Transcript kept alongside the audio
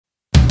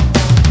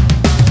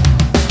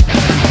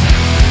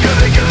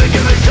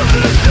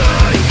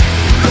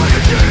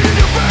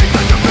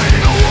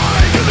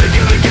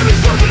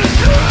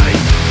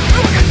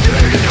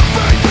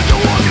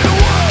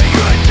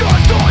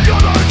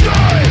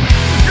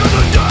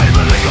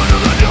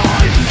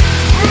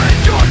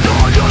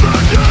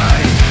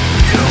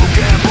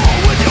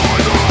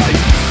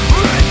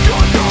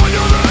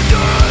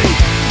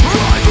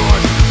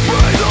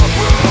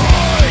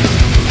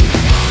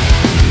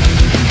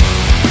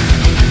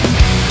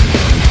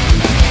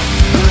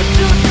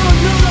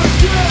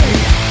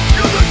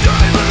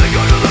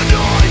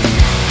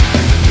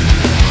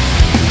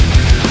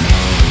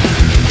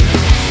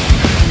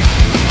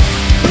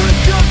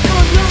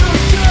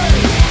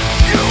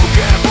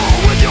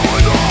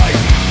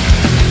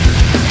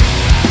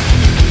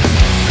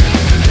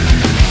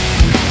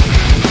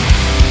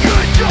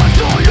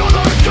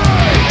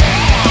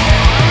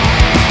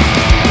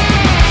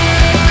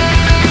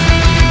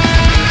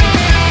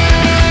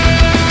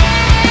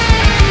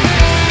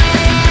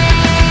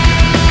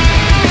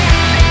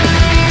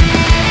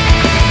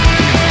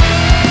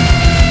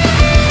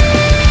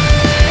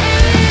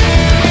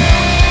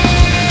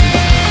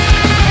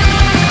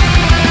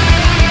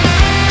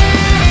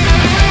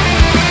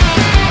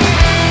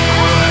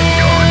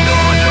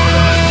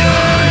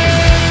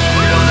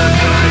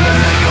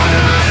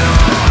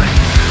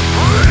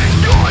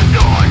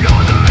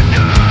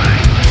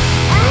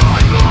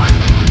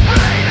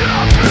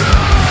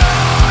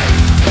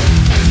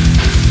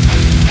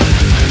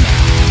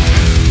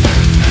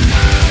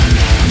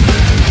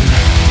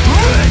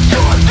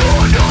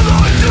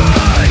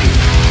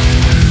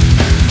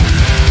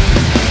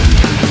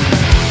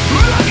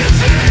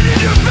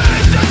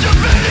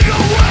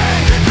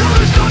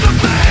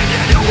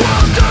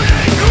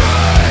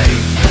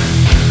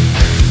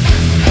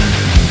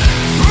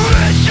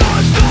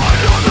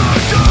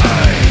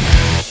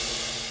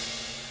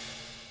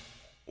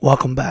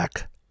Welcome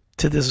back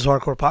to This Is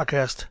Hardcore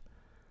Podcast.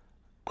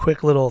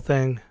 Quick little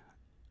thing.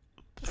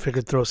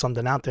 Figured throw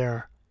something out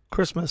there.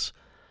 Christmas.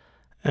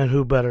 And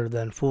who better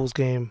than Fool's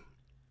Game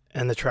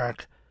and the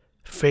track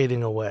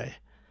Fading Away.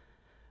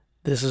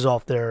 This is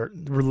off their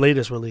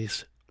latest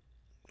release,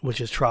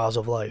 which is Trials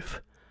of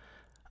Life.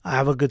 I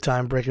have a good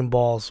time breaking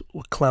balls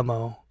with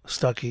Clemo,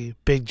 Stucky,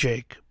 Big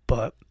Jake,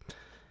 but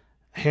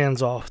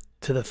hands off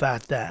to the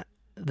fact that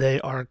they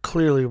are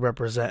clearly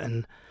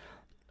representing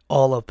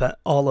all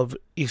of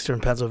Eastern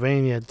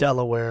Pennsylvania,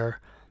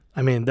 Delaware.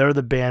 I mean, they're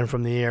the band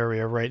from the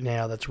area right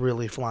now that's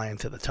really flying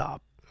to the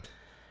top.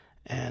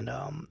 And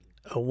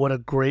what a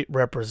great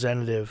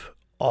representative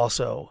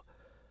also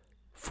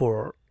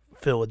for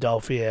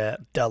Philadelphia,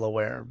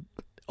 Delaware,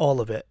 all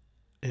of it,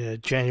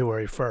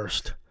 January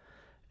 1st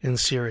in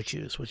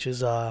Syracuse, which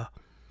is, I'm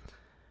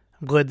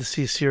glad to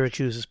see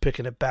Syracuse is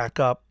picking it back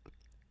up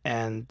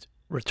and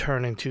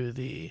returning to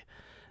the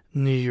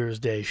New Year's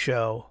Day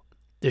show.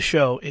 The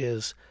show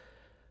is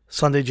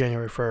Sunday,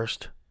 January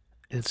 1st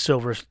in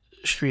Silver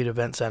Street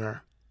Event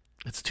Center.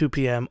 It's 2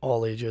 p.m.,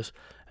 all ages.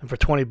 And for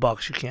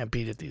 $20, you can't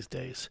beat it these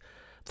days.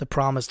 The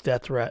Promised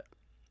Death Threat,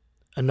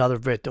 Another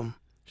Victim,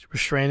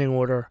 Restraining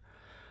Order,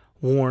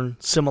 Warn,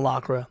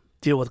 Simulacra,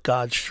 Deal with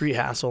God, Street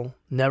Hassle,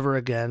 Never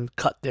Again,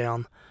 Cut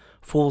Down,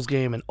 Fool's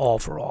Game, and All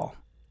for All.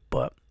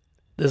 But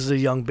this is a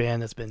young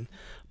band that's been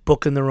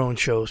booking their own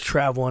shows,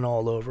 traveling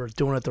all over,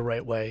 doing it the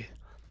right way.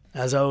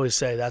 As I always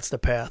say, that's the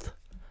path.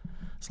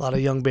 There's a lot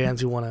of young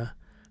bands who want to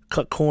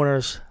cut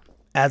corners,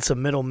 add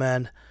some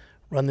middlemen,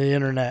 run the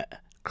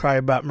internet, cry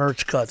about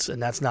merch cuts,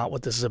 and that's not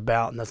what this is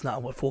about, and that's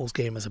not what Fool's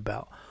Game is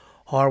about.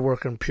 Hard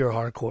work and pure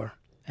hardcore,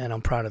 and I'm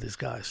proud of these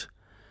guys.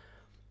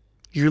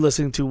 You're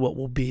listening to what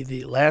will be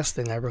the last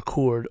thing I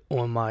record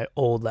on my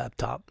old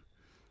laptop,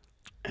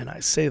 and I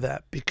say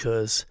that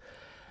because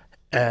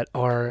at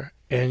our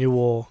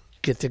annual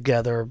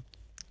get-together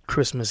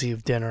Christmas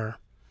Eve dinner,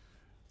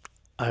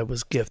 I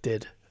was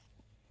gifted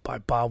by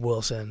Bob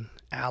Wilson,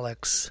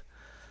 Alex,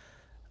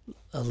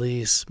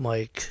 Elise,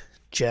 Mike,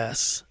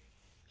 Jess,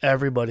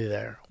 everybody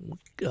there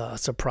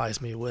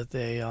surprised me with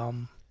a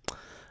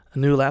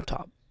new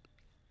laptop.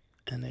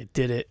 And they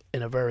did it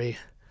in a very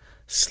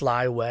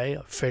sly way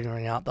of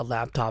figuring out the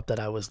laptop that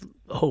I was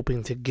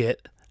hoping to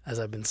get. As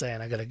I've been saying,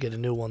 I got to get a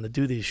new one to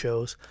do these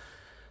shows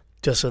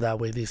just so that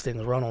way these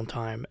things run on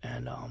time.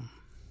 And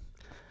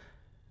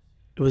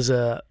it was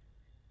a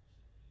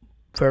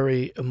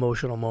very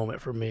emotional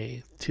moment for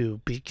me to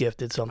be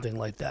gifted something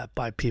like that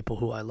by people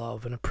who I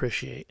love and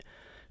appreciate.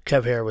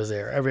 Kev Hare was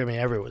there.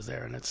 Everyone was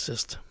there, and it's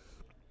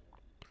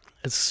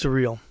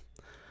surreal.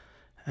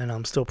 And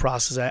I'm still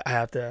processing. I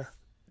have to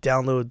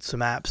download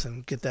some apps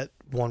and get that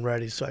one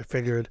ready. So I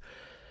figured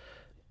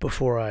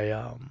before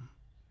I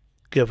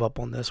give up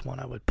on this one,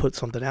 I would put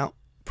something out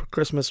for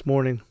Christmas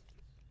morning,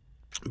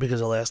 because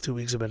the last 2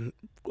 weeks have been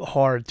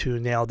hard to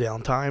nail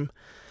down time.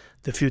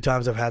 The few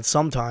times I've had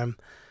some time,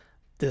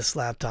 this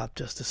laptop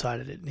just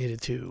decided it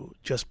needed to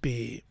just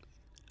be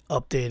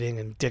updating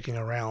and dicking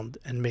around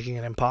and making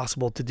it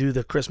impossible to do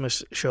the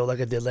Christmas show like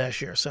I did last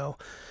year. So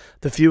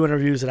the few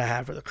interviews that I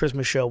have for the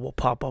Christmas show will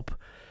pop up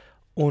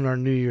on our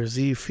New Year's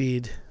Eve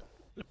feed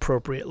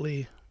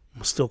appropriately.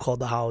 It's still called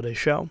the Holiday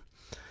Show.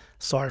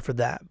 Sorry for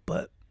that,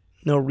 but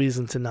no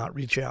reason to not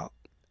reach out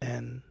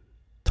and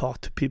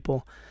talk to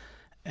people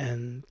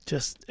and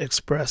just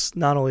express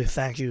not only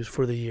thank yous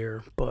for the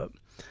year, but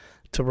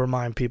to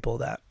remind people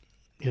that,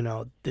 you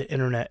know, the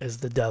internet is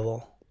the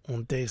devil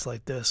on days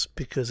like this,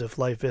 because if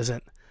life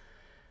isn't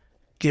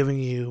giving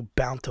you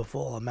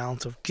bountiful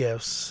amounts of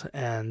gifts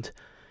and,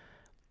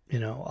 you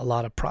know, a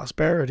lot of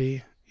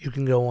prosperity, you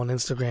can go on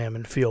Instagram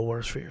and feel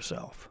worse for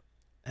yourself.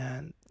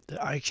 And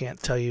I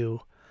can't tell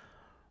you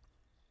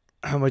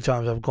how many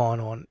times I've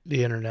gone on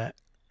the internet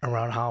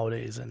around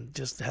holidays and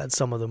just had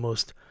some of the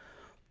most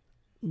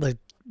like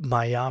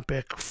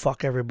myopic,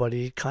 fuck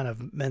everybody kind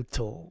of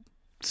mental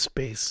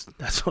space.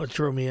 That's what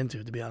drew me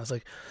into, to be honest.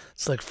 Like,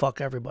 it's like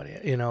fuck everybody,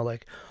 you know.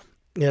 Like,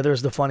 yeah,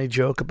 there's the funny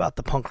joke about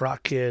the punk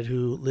rock kid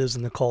who lives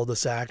in the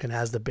cul-de-sac and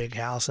has the big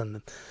house,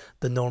 and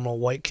the normal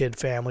white kid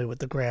family with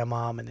the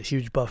grandmom and the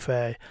huge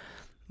buffet.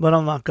 But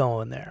I'm not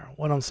going there.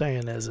 What I'm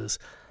saying is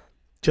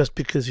just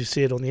because you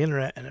see it on the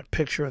internet and a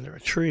picture under a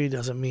tree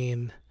doesn't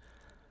mean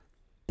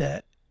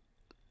that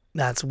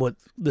that's what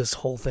this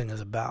whole thing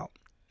is about.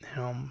 You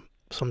know,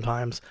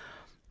 sometimes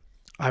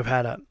I've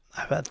had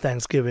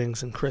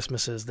Thanksgivings and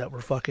Christmases that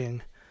were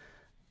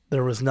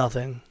there was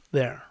nothing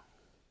there.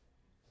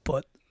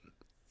 But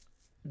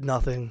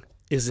nothing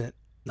isn't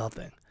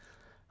nothing.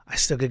 I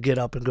still could get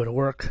up and go to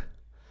work.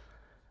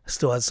 I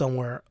still had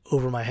somewhere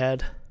over my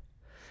head,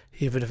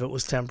 even if it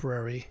was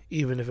temporary,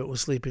 even if it was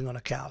sleeping on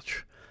a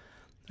couch.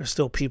 There's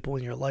still people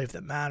in your life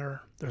that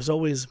matter. There's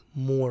always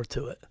more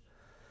to it.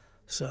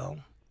 So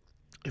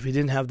if you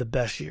didn't have the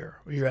best year,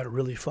 or you're at a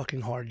really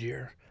fucking hard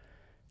year,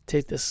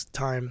 take this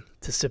time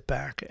to sit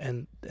back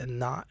and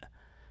not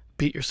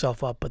beat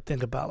yourself up, but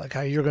think about like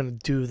how you're going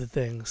to do the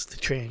things to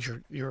change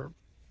your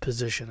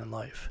position in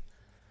life.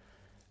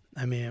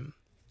 I mean,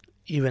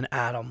 even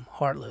Adam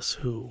Heartless,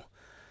 who,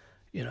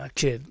 You know, a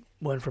kid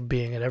went from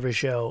being at every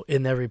show,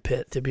 in every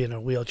pit, to being in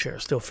a wheelchair,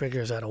 still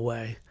figures out a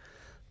way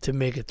to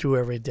make it through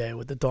every day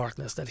with the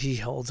darkness that he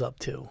holds up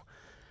to.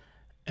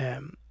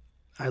 And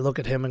I look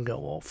at him and go,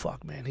 well,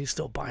 fuck, man, he's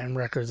still buying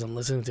records and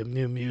listening to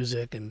new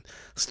music and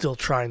still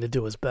trying to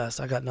do his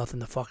best. I got nothing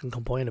to fucking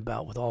complain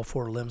about with all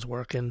four limbs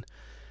working,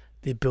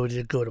 the ability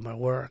to go to my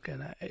work,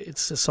 and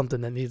it's just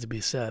something that needs to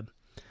be said.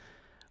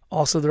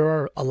 Also, there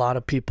are a lot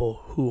of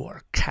people who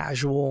are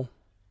casual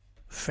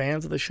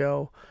fans of the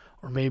show,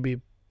 or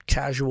maybe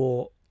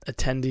casual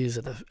attendees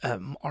at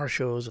our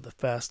shows or the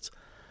fests,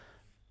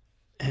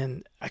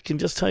 and I can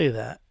just tell you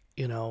that,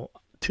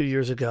 2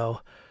 years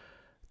ago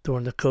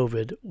during the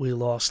COVID, we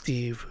lost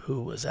Steve,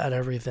 who was at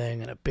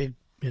everything, and a big,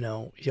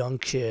 young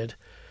kid,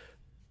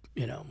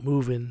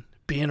 moving,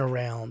 being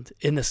around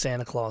in the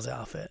Santa Claus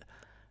outfit.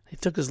 He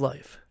took his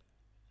life.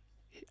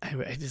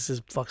 It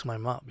just fucks my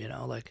mom,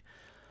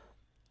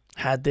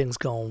 had things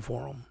going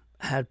for him,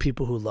 had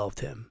people who loved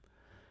him,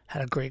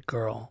 had a great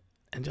girl,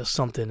 and just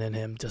something in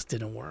him just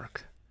didn't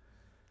work.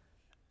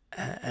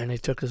 And he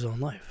took his own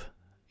life,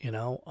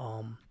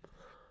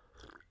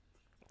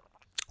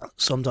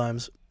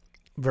 Sometimes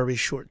very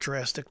short,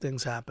 drastic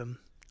things happen.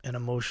 An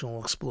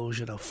emotional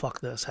explosion of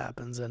fuck this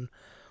happens, and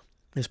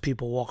these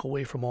people walk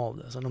away from all of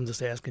this. And I'm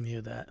just asking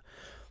you that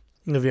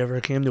if you ever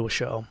came to a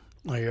show,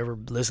 or you ever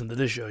listened to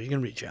this show, you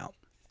can reach out.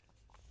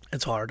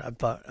 It's hard.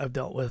 I've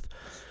dealt with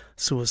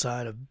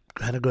suicide.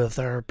 I've had to go to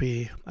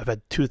therapy. I've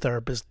had 2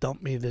 therapists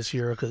dump me this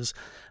year because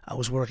I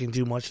was working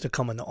too much to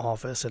come in the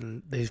office,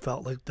 and they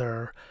felt like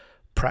their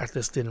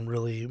practice didn't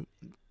really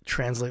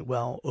translate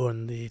well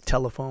on the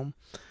telephone.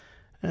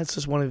 And it's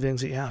just one of the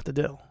things that you have to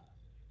do,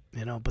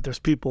 But there's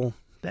people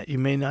that you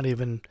may not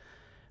even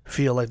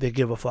feel like they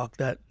give a fuck,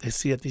 that they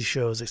see at these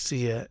shows, they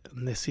see it,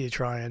 and they see you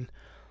trying.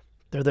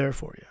 They're there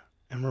for you,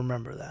 and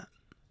remember that.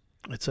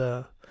 It's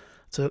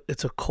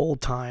a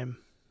cold time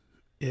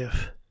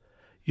if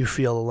you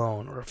feel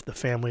alone, or if the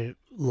family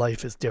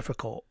life is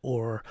difficult,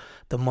 or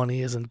the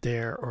money isn't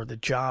there, or the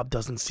job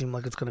doesn't seem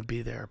like it's going to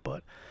be there.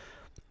 But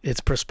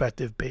it's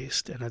perspective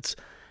based, and it's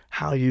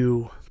how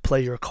you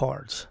play your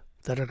cards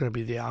that are going to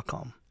be the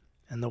outcome.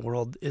 And the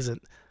world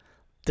isn't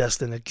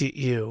destined to get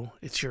you.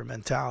 It's your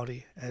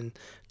mentality. And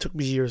it took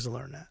me years to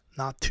learn that.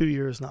 Not 2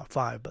 years, not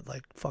 5, but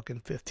like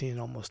fucking 15,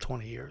 almost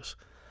 20 years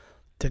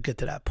to get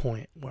to that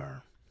point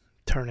where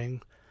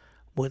turning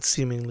what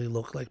seemingly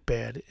looked like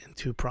bad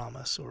into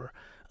promise, or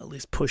at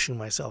least pushing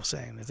myself,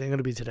 saying it ain't going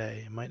to be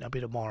today, it might not be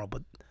tomorrow,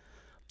 but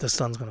the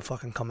sun's going to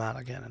fucking come out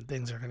again and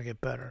things are going to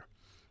get better.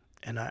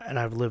 And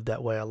I've lived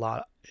that way a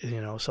lot.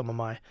 Some of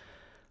my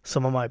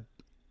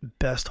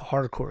best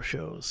hardcore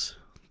shows,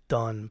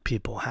 done,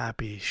 people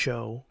happy,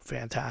 show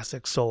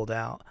fantastic, sold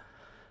out,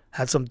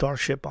 had some dark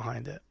shit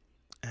behind it,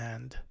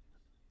 and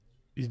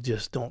you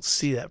just don't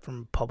see that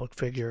from public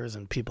figures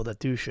and people that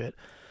do shit,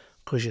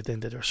 because you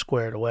think that they're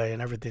squared away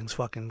and everything's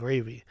fucking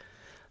gravy.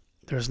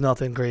 There's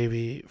nothing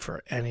gravy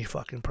for any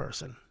fucking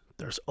person.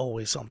 There's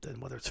always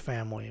something, whether it's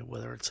family,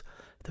 whether it's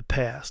the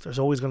past. There's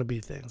always going to be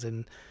things,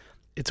 and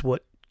it's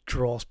what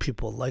draws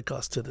people like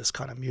us to this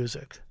kind of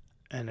music.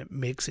 And it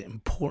makes it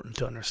important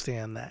to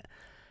understand that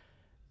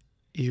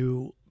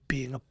you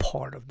being a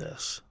part of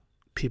this,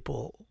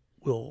 people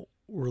will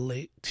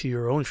relate to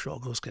your own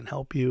struggles, can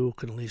help you,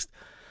 can at least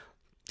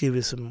give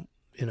you some,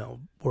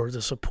 words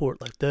of support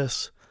like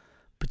this,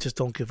 but just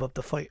don't give up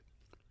the fight.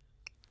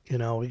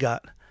 We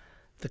got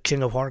the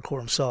king of hardcore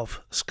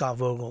himself, Scott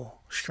Vogel,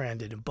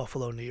 stranded in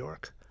Buffalo, New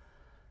York.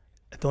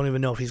 I don't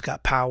even know if he's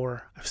got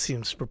power. I've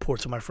seen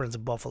reports of my friends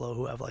in Buffalo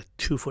who have like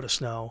 2 foot of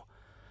snow,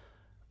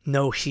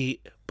 no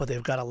heat, but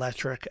they've got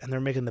electric, and they're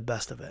making the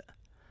best of it.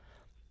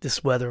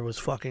 This weather was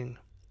fucking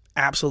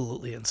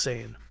absolutely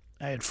insane.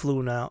 I had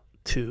flown out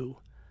to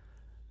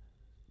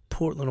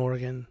Portland,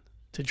 Oregon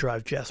to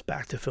drive Jess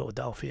back to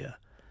Philadelphia.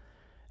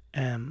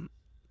 And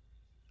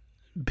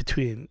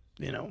between,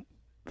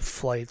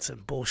 flights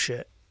and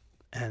bullshit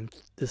and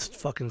this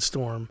fucking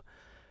storm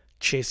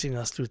chasing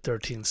us through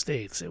 13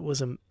 states, it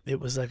was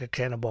like a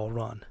cannonball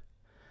run.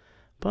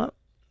 But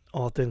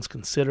all things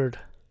considered,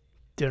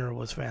 dinner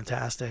was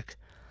fantastic.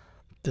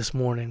 This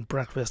morning,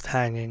 breakfast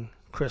hanging,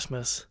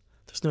 Christmas.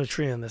 There's no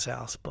tree in this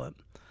house, but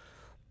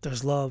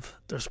there's love,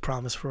 there's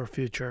promise for a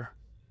future,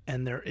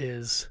 and there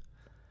is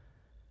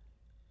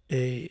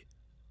a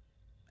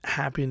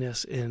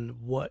happiness in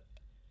what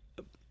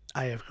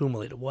I have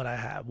accumulated, what I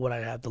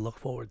have to look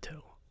forward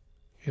to,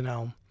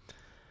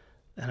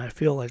 And I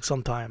feel like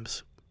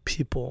sometimes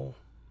people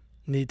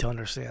need to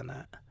understand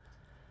that.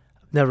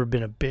 I've never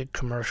been a big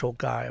commercial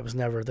guy. I was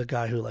never the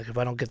guy who, if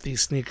I don't get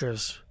these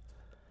sneakers,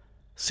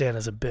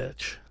 Santa's a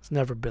bitch. It's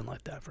never been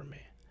like that for me.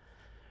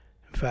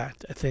 In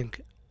fact, I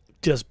think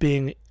just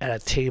being at a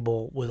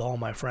table with all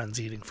my friends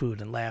eating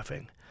food and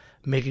laughing,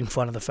 making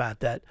fun of the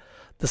fact that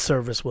the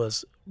service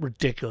was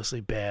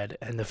ridiculously bad,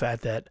 and the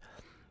fact that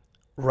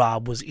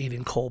Rob was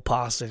eating cold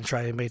pasta and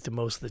trying to make the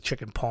most of the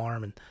chicken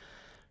parm, and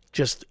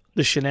just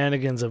the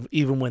shenanigans of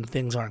even when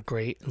things aren't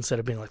great, instead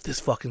of being like, this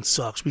fucking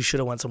sucks, we should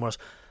have went somewhere else.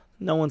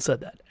 No one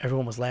said that.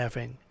 Everyone was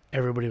laughing.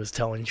 Everybody was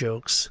telling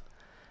jokes.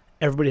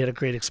 everybody had a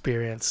great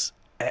experience,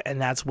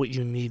 and that's what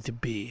you need to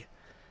be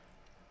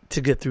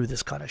to get through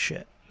this kind of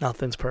shit.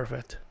 Nothing's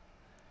perfect,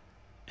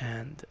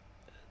 and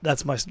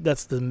that's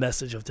the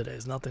message of today.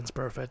 Is nothing's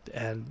perfect,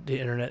 and the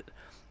internet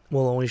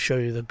will only show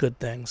you the good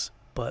things,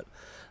 but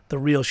the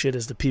real shit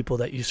is the people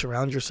that you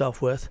surround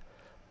yourself with,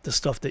 the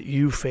stuff that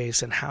you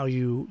face and how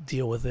you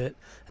deal with it,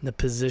 and the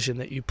position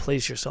that you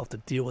place yourself to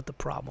deal with the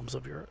problems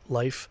of your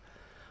life,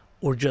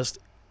 or just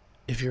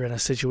if you're in a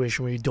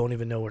situation where you don't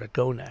even know where to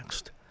go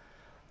next.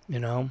 You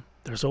know,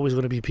 there's always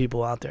going to be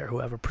people out there who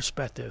have a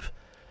perspective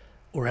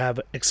or have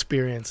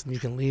experience, and you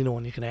can lean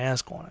on, you can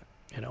ask on it.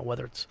 You know,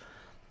 whether it's,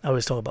 I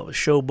always talk about with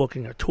show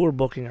booking or tour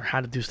booking or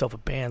how to do stuff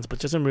with bands, but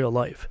just in real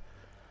life.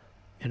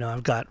 You know,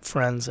 I've got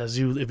friends, if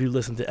you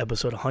listen to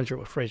episode 100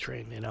 with Freight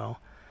Train, you know,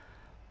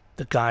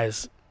 the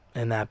guys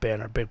in that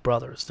band are big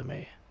brothers to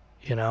me,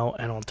 you know,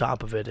 and on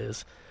top of it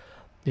is,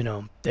 you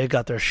know, they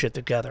got their shit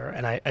together,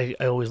 and I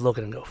always look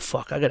at it and go,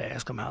 fuck, I got to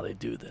ask them how they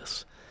do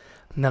this.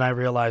 And then I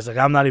realize, like,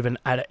 I'm not even,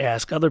 I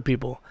ask other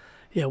people,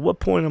 yeah, what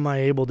point am I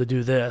able to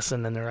do this?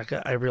 And then they're like,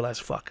 I realize,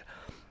 fuck,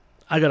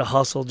 I got to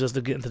hustle just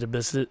to get into the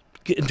business,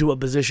 get into a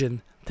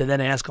position to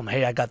then ask them,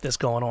 hey, I got this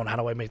going on, how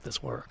do I make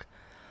this work?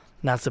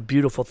 And that's the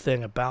beautiful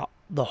thing about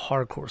the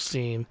hardcore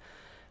scene,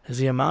 is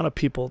the amount of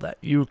people that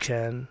you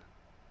can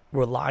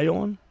rely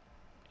on,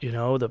 you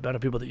know, the amount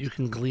of people that you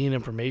can glean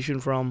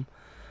information from,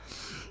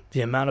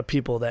 the amount of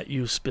people that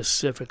you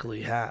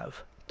specifically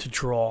have to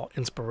draw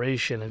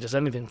inspiration and just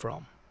anything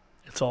from.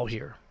 It's all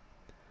here.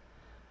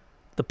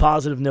 The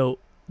positive note,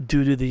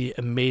 due to the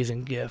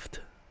amazing gift,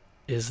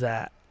 is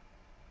that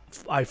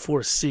I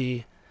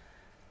foresee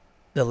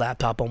the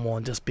laptop I'm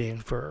on just being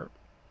for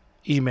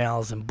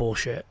emails and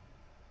bullshit,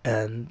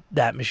 and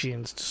that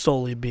machine's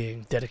solely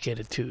being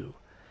dedicated to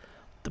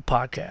the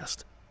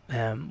podcast.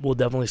 And we'll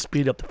definitely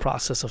speed up the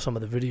process of some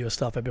of the video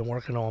stuff I've been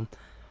working on,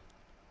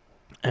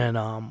 and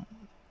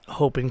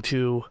hoping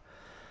to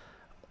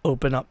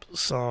open up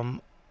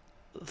some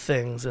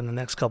things in the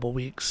next couple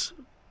weeks.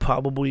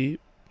 Probably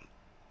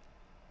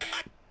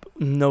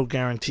no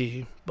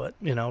guarantee, but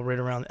you know, right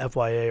around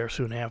FYA or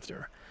soon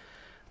after,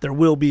 there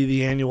will be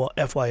the annual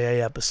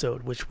FYA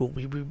episode, which will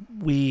be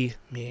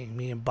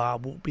me and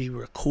Bob will be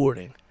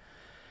recording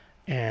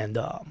and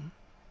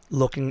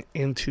looking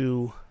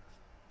into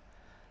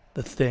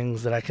the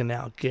things that I can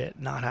now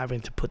get, not having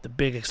to put the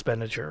big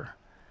expenditure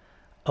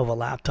of a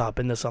laptop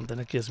into something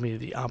that gives me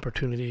the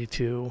opportunity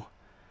to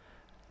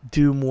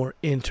do more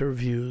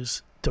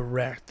interviews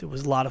direct. It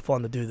was a lot of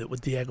fun to do that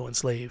with Diego and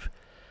Slave,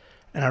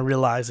 and I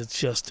realize it's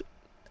just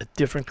a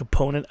different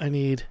component I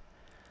need,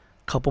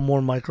 a couple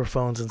more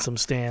microphones and some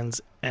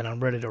stands, and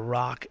I'm ready to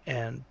rock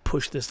and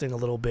push this thing a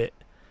little bit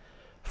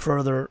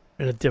further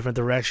in a different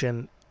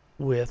direction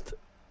with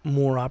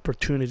more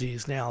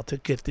opportunities now to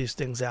get these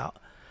things out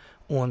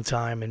on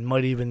time, and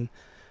might even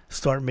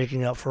start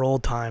making up for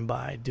old time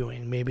by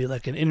doing maybe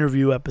like an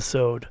interview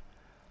episode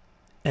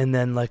and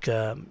then like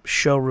a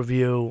show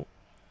review,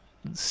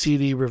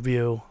 CD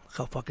review. Look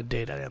how fucking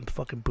dated I am,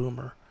 fucking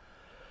boomer.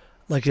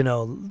 Like, you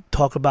know,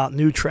 talk about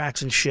new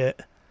tracks and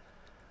shit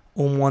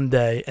on one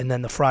day, and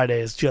then the Friday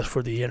is just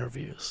for the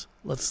interviews.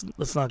 Let's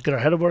not get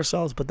ahead of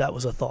ourselves, but that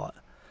was a thought.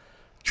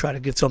 Try to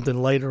get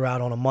something later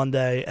out on a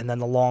Monday, and then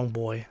the long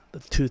boy, the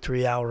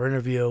 2-3 hour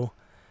interview,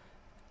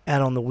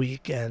 and on the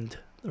weekend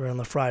or on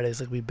the Fridays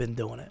like we've been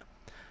doing it.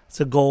 It's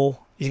a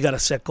goal. You got to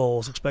set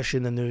goals, especially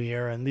in the new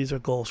year, and these are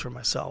goals for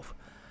myself.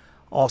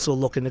 Also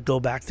looking to go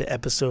back to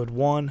episode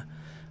 1.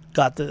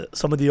 Got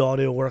some of the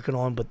audio working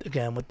on, but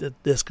again, with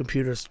this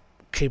computer's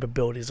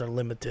capabilities are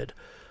limited.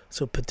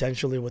 So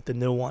potentially with the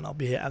new one, I'll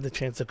have the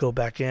chance to go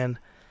back in,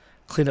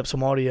 clean up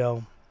some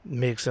audio,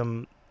 make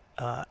some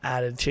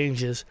added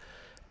changes,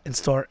 and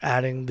start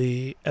adding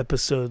the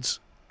episodes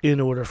in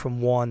order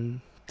from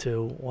 1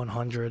 to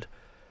 100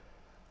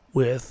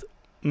 with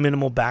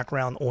minimal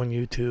background on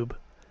YouTube,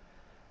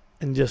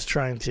 and just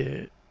trying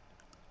to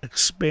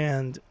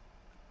expand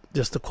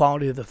just the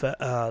quality of the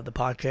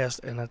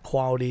podcast and the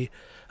quality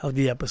of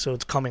the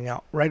episodes coming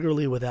out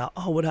regularly without,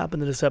 oh, what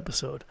happened to this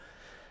episode?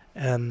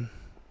 And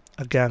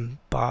again,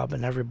 Bob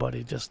and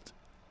everybody just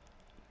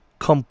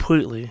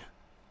completely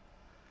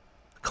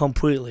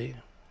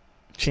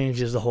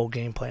changes the whole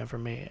game plan for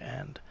me,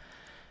 and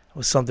it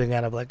was something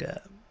out of like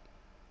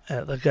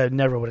I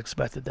never would have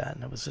expected that,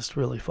 and it was just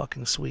really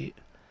fucking sweet.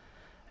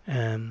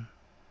 And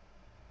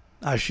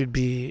I should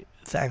be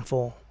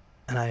thankful,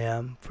 and I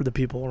am, for the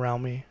people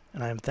around me,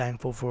 and I am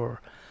thankful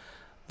for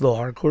the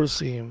hardcore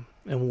scene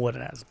and what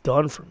it has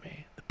done for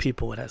me, the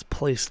people it has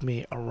placed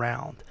me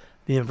around,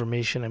 the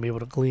information I'm able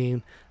to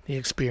glean, the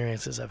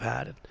experiences I've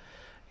had.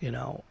 You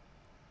know,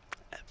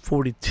 at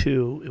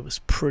 42, it was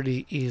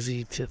pretty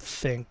easy to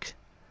think,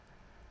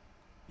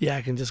 yeah,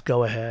 I can just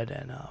go ahead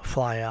and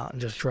fly out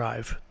and just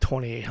drive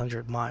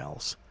 2,800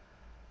 miles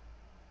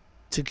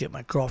to get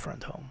my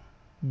girlfriend home.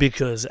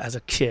 Because as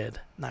a kid,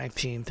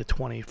 19 to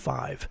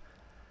 25,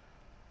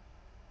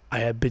 I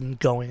had been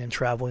going and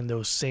traveling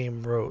those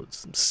same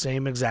roads,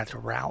 same exact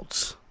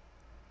routes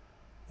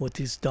with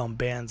these dumb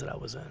bands that I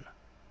was in.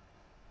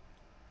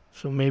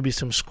 So maybe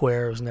some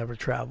squares never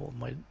traveled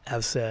might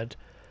have said,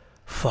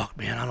 fuck,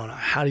 man, I don't know.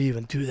 How do you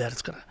even do that?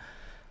 It's gonna...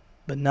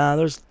 But nah,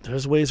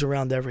 there's ways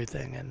around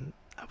everything. And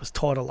I was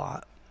taught a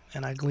lot.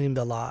 And I gleaned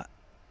a lot.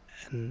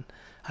 And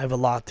I have a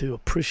lot to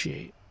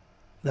appreciate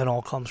that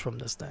all comes from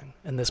this thing.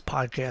 And this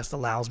podcast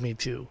allows me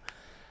to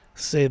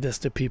say this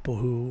to people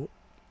who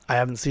I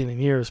haven't seen in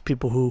years,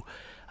 people who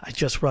I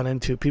just run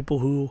into, people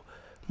who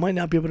might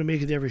not be able to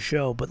make it to every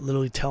show, but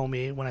literally tell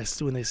me when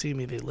they see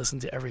me, they listen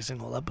to every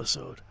single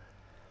episode.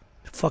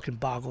 It fucking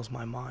boggles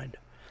my mind.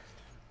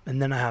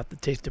 And then I have to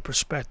take the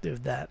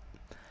perspective that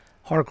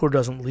hardcore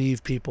doesn't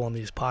leave people on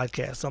these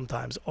podcasts.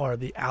 Sometimes are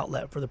the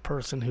outlet for the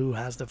person who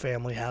has the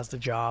family, has the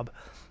job,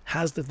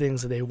 has the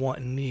things that they want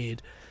and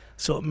need.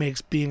 So it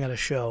makes being at a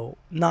show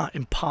not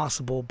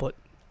impossible, but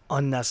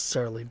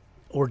unnecessarily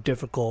or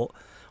difficult,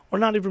 or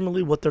not even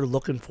really what they're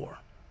looking for,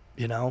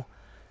 you know?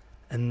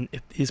 And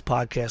if these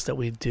podcasts that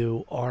we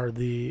do are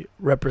the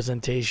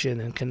representation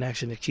and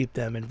connection to keep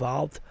them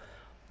involved,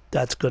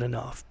 that's good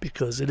enough,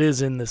 because it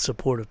is in the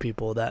support of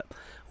people that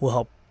will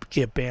help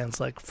get bands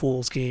like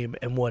Fool's Game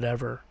and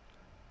whatever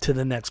to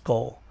the next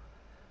goal.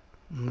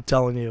 I'm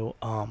telling you,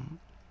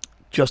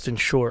 just in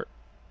short,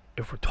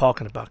 if we're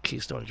talking about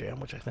Keystone Jam,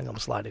 which I think I'm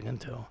sliding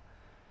into,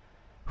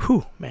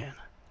 whew, man.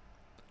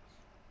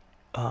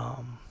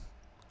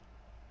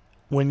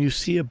 When you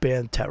see a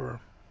band Terror,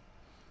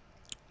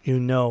 you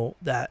know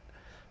that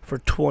for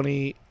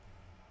 20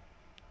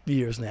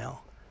 years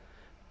now,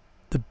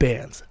 the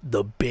bands,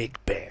 the big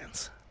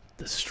bands,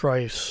 the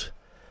Strifes,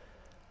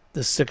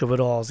 the Sick of It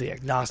Alls, the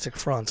Agnostic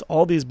Fronts,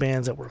 all these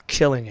bands that were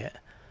killing it,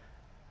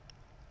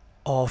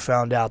 all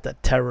found out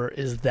that Terror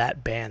is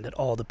that band that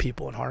all the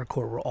people in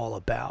hardcore were all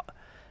about.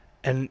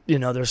 And, you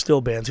know, there's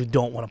still bands who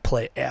don't want to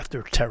play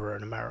after Terror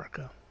in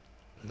America.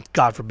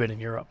 God forbid in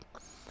Europe.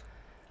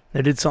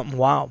 They did something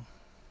wild.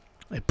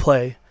 They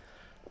play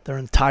their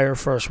entire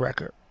first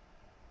record.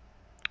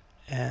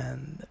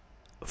 And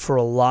for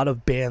a lot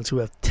of bands who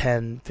have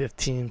 10,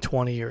 15,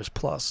 20 years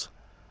plus,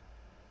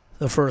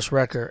 the first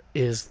record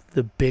is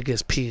the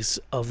biggest piece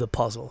of the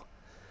puzzle.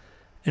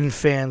 And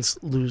fans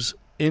lose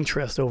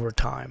interest over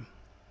time.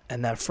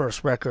 And that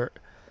first record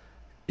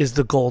is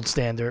the gold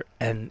standard,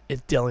 and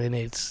it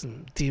delineates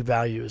and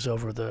devalues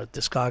over the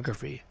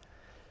discography.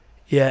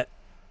 Yet,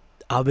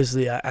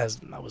 obviously, as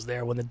I was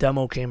there when the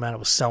demo came out, I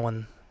was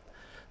selling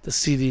the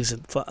CDs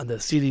and the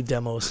CD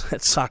demos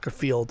at Soccer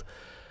Field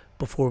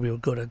before we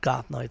would go to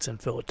Goth Nights in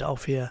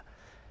Philadelphia.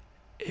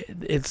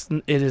 It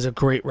is a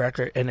great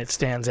record, and it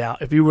stands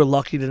out. If you were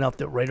lucky enough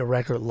to write a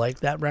record like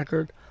that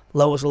record,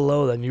 Low is a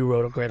Low, then you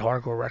wrote a great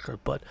hardcore record.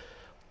 But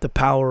the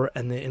power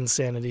and the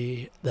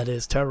insanity that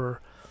is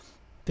Terror,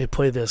 they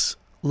play this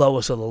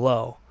lowest of the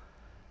low,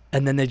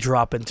 and then they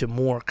drop into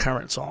more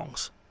current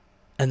songs.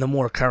 And the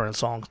more current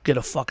songs get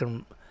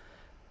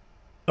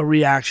a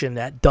reaction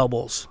that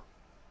doubles.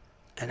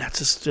 And that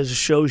just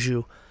shows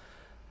you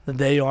that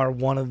they are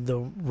one of the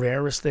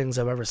rarest things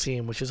I've ever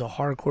seen, which is a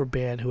hardcore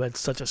band who had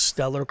such a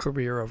stellar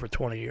career over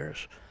 20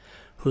 years,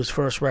 whose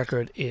first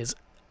record is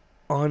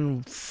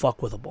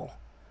unfuckwithable.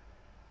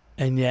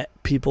 And yet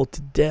people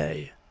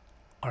today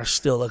are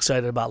still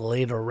excited about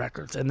later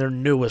records and their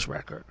newest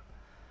record.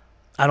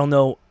 I don't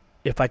know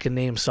if I can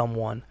name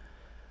someone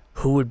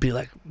who would be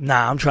like,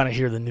 nah, I'm trying to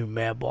hear the new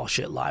Madball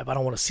shit live. I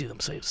don't want to see them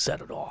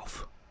set it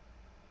off.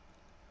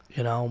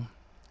 You know?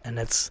 And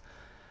it's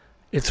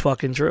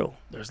fucking true.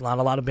 There's not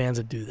a lot of bands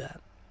that do that.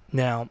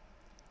 Now,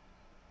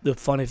 the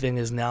funny thing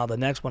is now the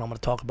next one I'm going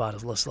to talk about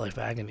is Life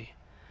Agony.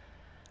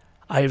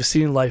 I have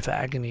seen Life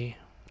Agony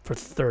for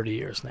 30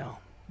 years now,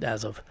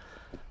 as of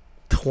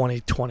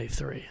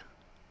 2023.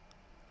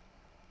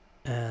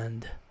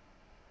 And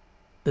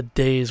the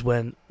days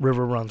when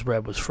River Runs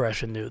Red was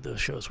fresh and new, those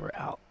shows were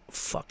out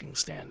fucking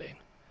standing.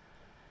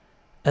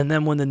 And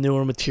then when the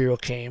newer material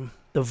came,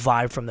 the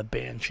vibe from the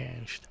band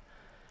changed.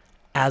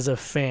 As a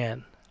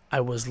fan,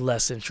 I was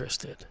less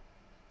interested.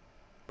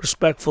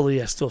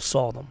 Respectfully, I still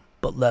saw them,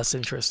 but less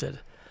interested.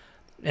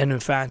 And in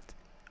fact,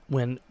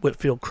 when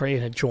Whitfield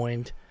Crane had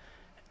joined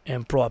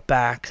and brought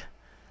back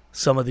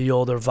some of the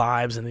older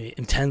vibes and the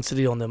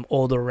intensity on them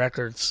older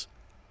records,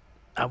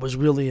 I was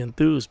really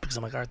enthused, because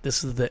I'm like, all right,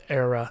 this is the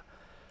era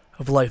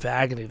of Life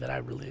Agony that I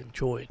really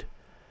enjoyed.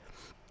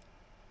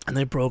 And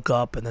they broke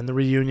up, and then the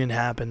reunion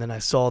happened, and I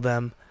saw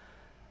them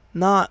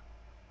not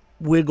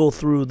wiggle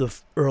through the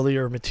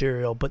earlier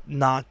material, but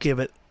not give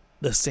it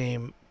the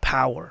same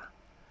power,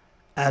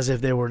 as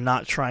if they were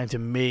not trying to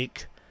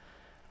make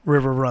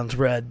River Runs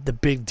Red the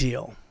big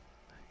deal.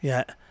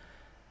 Yet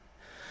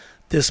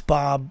this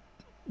Bob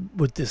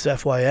with this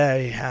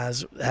FYA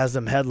has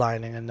them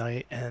headlining a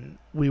night, and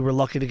we were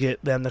lucky to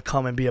get them to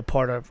come and be a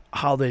part of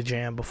Holiday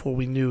Jam before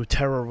we knew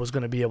Terror was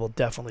going to be able to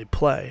definitely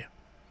play.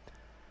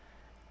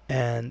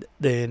 And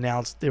they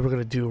announced they were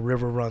going to do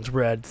River Runs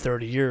Red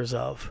 30 years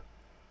of,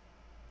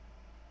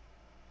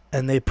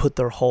 and they put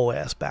their whole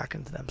ass back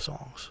into them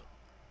songs.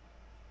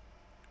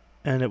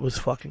 And it was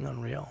fucking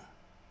unreal.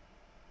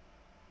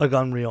 Like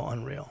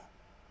unreal.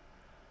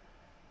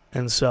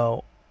 And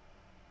so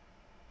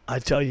I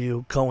tell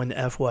you, going to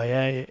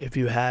FYA, if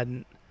you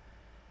hadn't,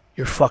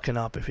 you're fucking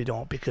up if you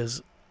don't,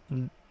 because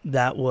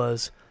that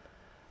was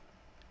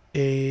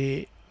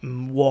a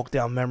walk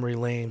down memory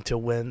lane to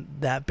when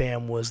that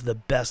band was the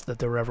best that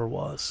there ever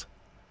was.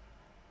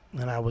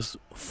 And I was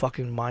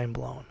fucking mind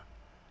blown.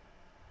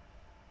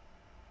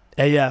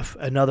 AF,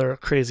 another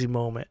crazy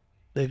moment.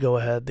 They go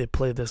ahead, they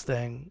play this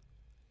thing,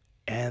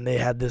 and they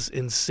had this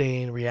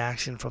insane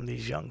reaction from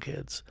these young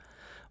kids.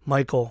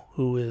 Michael,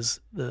 who is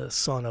the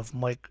son of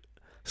Mike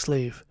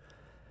Slave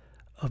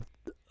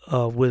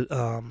with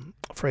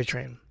Freight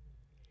Train,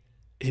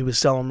 he was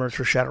selling merch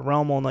for Shattered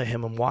Realm all night,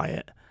 him and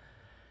Wyatt.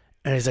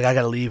 And he's like, I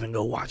gotta leave and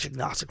go watch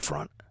Agnostic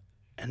Front.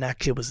 And that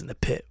kid was in the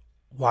pit,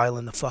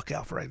 wiling the fuck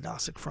out for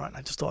Agnostic Front.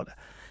 I just thought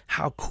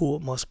how cool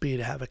it must be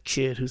to have a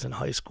kid who's in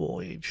high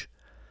school age,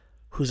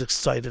 who's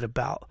excited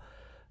about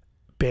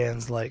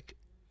bands like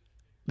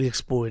The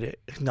Exploited,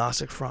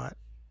 Agnostic Front.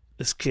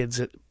 This kid's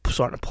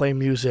starting to play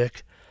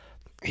music.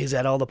 He's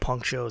at all the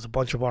punk shows, a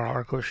bunch of our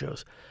hardcore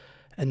shows.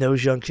 And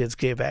those young kids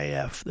gave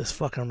AF this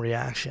fucking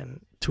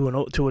reaction to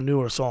a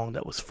newer song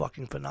that was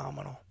fucking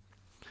phenomenal.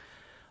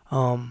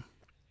 I'll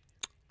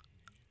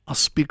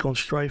speak on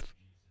Strife,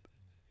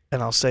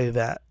 and I'll say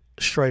that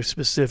Strife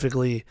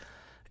specifically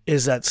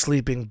is that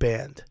sleeping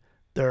band.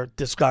 Their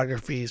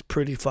discography is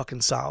pretty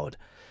fucking solid,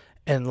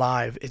 and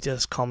live it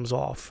just comes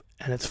off,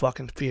 and it's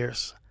fucking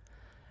fierce.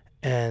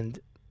 And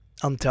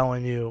I'm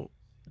telling you,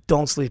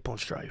 don't sleep on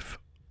Strife.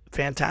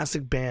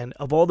 Fantastic band.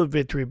 Of all the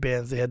Victory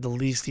bands, they had the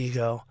least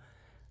ego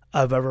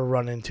I've ever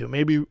run into.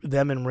 Maybe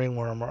them and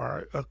Ringworm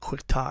are a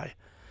quick tie.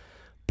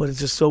 But it's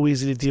just so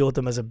easy to deal with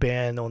them as a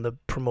band on the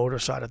promoter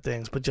side of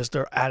things. But just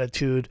their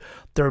attitude,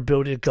 their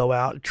ability to go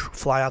out,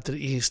 fly out to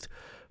the East,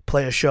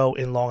 play a show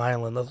in Long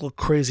Island. Let's look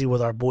crazy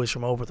with our boys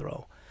from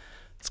Overthrow.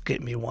 Let's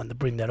get me one to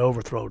bring that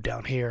Overthrow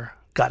down here.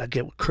 Got to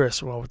get with Chris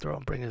from Overthrow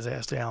and bring his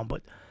ass down.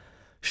 But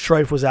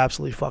Strife was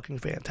absolutely fucking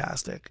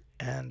fantastic.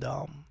 And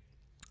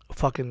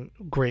fucking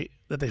great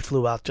that they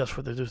flew out just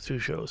for those two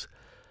shows.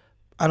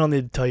 I don't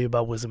need to tell you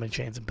about Wisdom and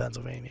Chains in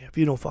Pennsylvania. If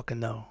you don't fucking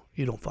know,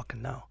 you don't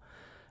fucking know.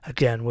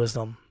 Again,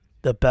 Wisdom,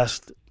 the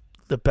best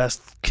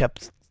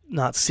kept,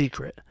 not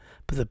secret,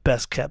 but the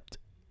best kept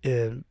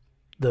in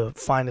the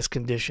finest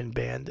condition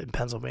band in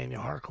Pennsylvania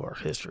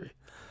hardcore history.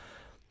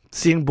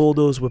 Seeing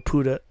Bulldoze with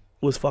Puda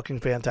was fucking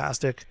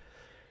fantastic.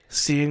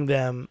 Seeing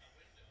them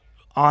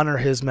honor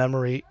his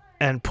memory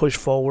and push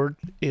forward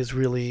is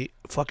really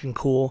fucking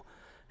cool.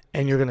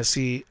 And you're going to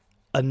see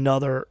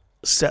another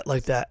set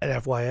like that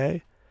at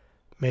FYA.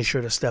 Make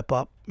sure to step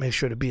up. Make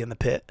sure to be in the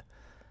pit.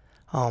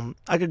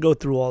 I could go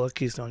through all the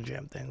Keystone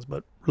Jam things,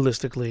 but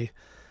realistically,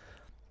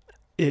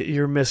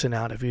 you're missing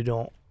out if you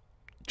don't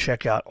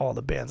check out all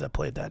the bands that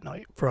played that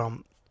night.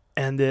 From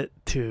End It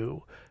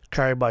to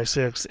Carried by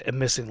Six and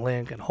Missing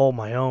Link and Hold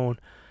My Own.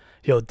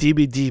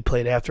 DBD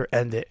played after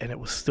End It, and it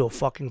was still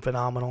fucking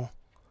phenomenal.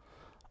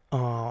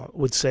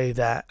 Would say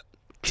that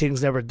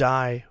Kings Never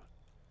Die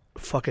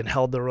fucking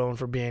held their own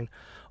for being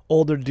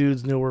older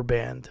dudes, newer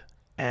band.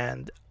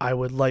 And I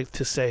would like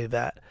to say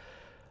that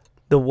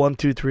the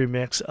 1-2-3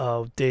 mix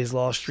of Days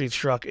Lost, Street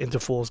Struck into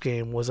Fool's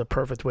Game was a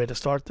perfect way to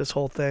start this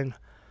whole thing.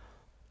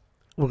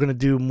 We're going to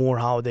do more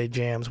holiday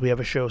jams. We have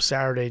a show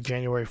Saturday,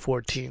 January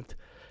 14th.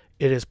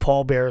 It is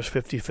Paul Bear's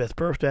 55th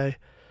birthday.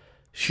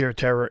 Sheer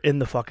Terror in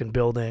the fucking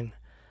building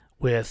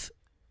with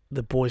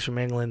the boys from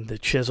England, the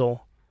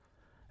Chisel.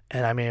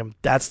 And I mean,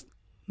 that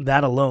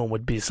alone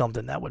would be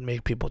something that would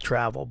make people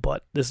travel.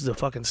 But this is a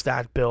fucking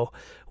stacked bill.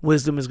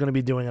 Wisdom is going to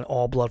be doing an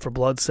all blood for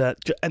blood set.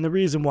 And the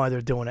reason why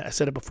they're doing it, I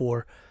said it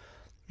before,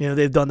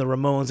 they've done the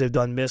Ramones, they've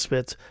done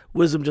Misfits.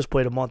 Wisdom just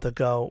played a month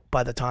ago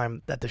by the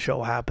time that the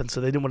show happened,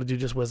 so they didn't want to do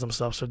just Wisdom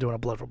stuff, so they're doing a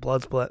blood for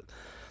blood split.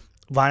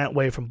 Violent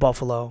Way from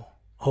Buffalo.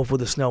 Hopefully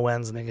the snow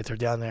ends and they get her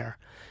down there.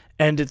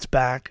 And It's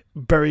back.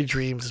 Buried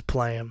Dreams is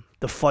playing.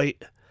 The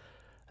Fight.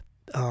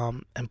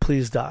 And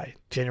Please Die,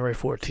 January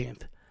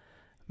 14th.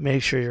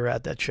 Make sure you're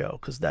at that show,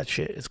 because that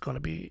shit is going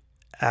to be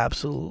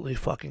absolutely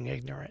fucking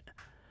ignorant.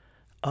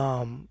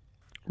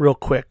 Real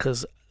quick,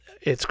 because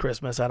it's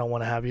Christmas. I don't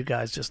want to have you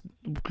guys just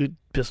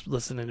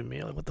listening to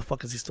me like, what the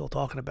fuck is he still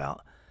talking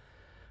about?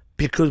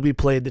 Because we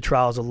played the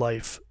Trials of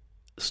Life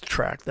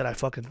track that I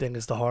fucking think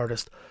is the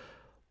hardest.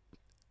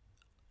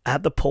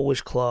 At the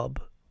Polish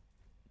Club,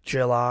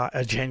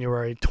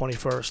 January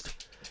 21st,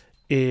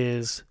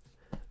 is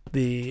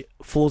the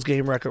Fool's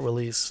Game record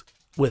release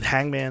with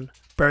Hangman,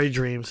 Buried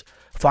Dreams,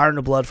 Fire in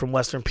the Blood from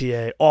Western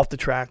PA, Off the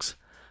Tracks,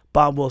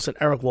 Bob Wilson,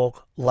 Eric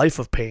Wolk, Life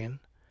of Pain,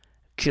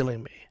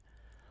 Killing Me.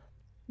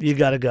 You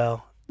gotta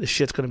go. This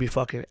shit's gonna be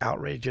fucking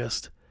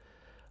outrageous.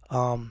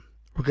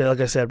 Like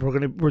I said,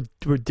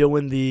 we're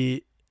doing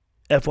the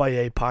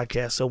FYA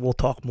podcast, so we'll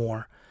talk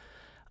more.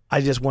 I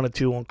just wanted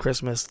to on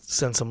Christmas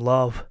send some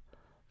love,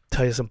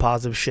 tell you some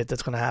positive shit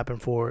that's gonna happen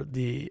for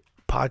the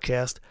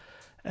podcast,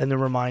 and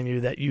then remind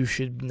you that you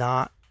should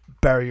not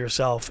bury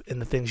yourself in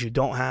the things you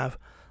don't have.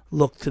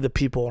 Look to the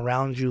people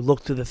around you.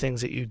 Look to the things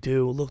that you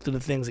do. Look to the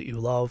things that you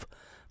love,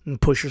 and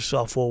push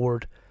yourself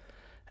forward.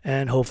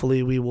 And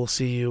hopefully we will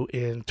see you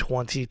in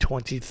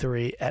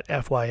 2023 at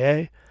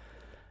FYA.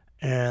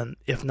 And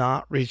if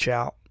not, reach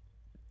out.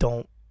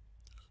 Don't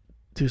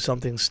do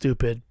something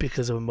stupid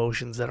because of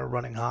emotions that are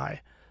running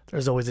high.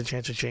 There's always a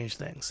chance to change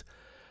things.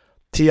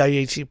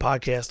 TIHC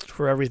podcast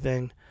for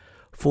everything.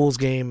 Fool's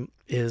Game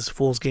is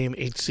Fool's Game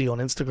HC on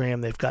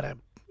Instagram. They've got a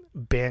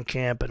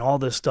Bandcamp and all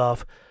this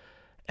stuff.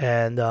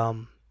 And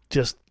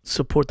just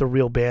support the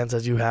real bands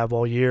as you have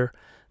all year.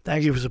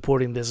 Thank you for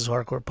supporting This Is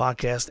Hardcore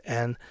podcast,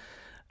 and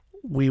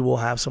we will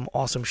have some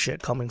awesome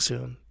shit coming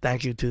soon.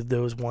 Thank you to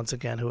those once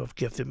again who have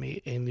gifted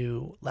me a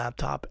new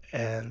laptop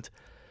and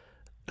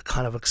a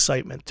kind of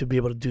excitement to be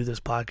able to do this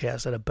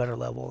podcast at a better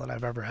level than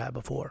I've ever had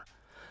before.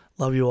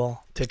 Love you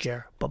all. Take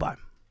care.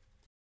 Bye-bye.